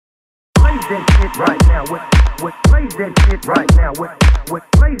that shit right now? What plays that shit right now? What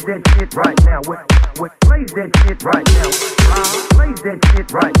plays that shit right now? What plays that shit right now? Plays that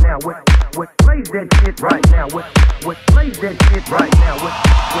shit right now? What plays that shit right now? What plays that shit right now? What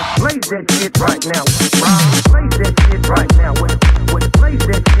plays that shit right now? Plays that shit right now? What plays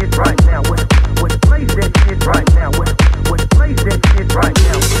that shit right now? What plays that shit right now? What plays that shit right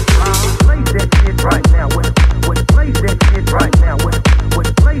now? Plays that shit right now? What plays that shit right now? What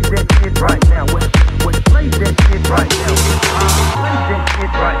plays that shit right now? What plays that shit right now? Plays that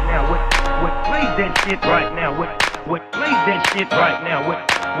shit right now? What plays that shit right now? What plays that shit right now?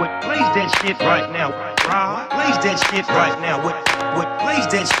 What plays that shit right now? Plays that shit right now? What plays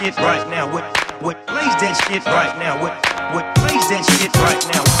that shit right now? What plays that shit right now? What plays that shit right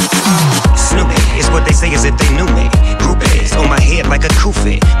now? Snoopy is what they say as if they knew me. Groupies on my head like a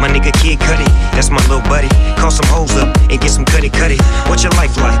kufi. My nigga Kid Cudi, that's my little buddy. Call some hoes up and get some cutty. What's your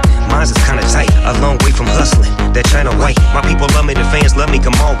life like? Mine's is kinda tight, a long way from hustling. That China white, my people love me, the fans love me,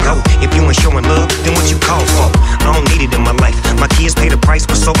 come on, go. If you ain't showing love, then what you call for? I don't need it in my life. My kids pay the price,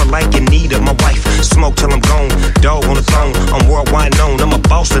 but so alike in need of my wife. Smoke till I'm gone, dog on the throne. I'm worldwide known, I'm a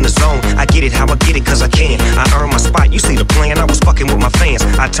boss in the zone. I get it how I get it, cause I can. I earn my spot, you see the plan, I was fucking with my fans.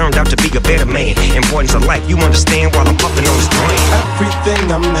 I turned out to be a better man. Importance of life, you understand while I'm puffing on this brain.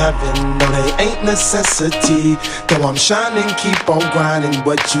 Everything I'm having, no, they ain't necessity. Though I'm shining, keep on grinding.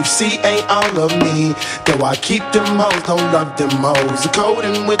 What you see ain't all of me. Though I keep them hoes, don't love them hoes. The code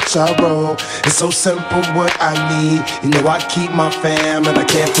in which I roll is so simple what I need. You know I keep my fam and I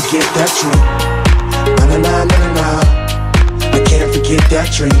can't forget that tree. Na na na na na na. I can't forget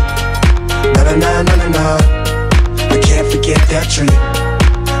that tree. Na na na na na na. I can't forget that tree.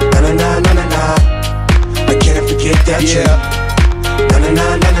 Na na na na na na. I can't forget that tree. Na na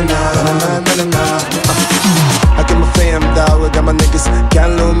na na na na na na na. I got my fam, dawg, I got my niggas. Got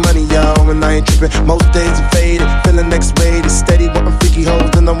a little money, y'all, and I ain't trippin'. Most days are faded, feeling X-rated. Steady, wantin' freaky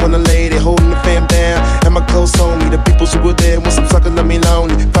hoes, and I wanna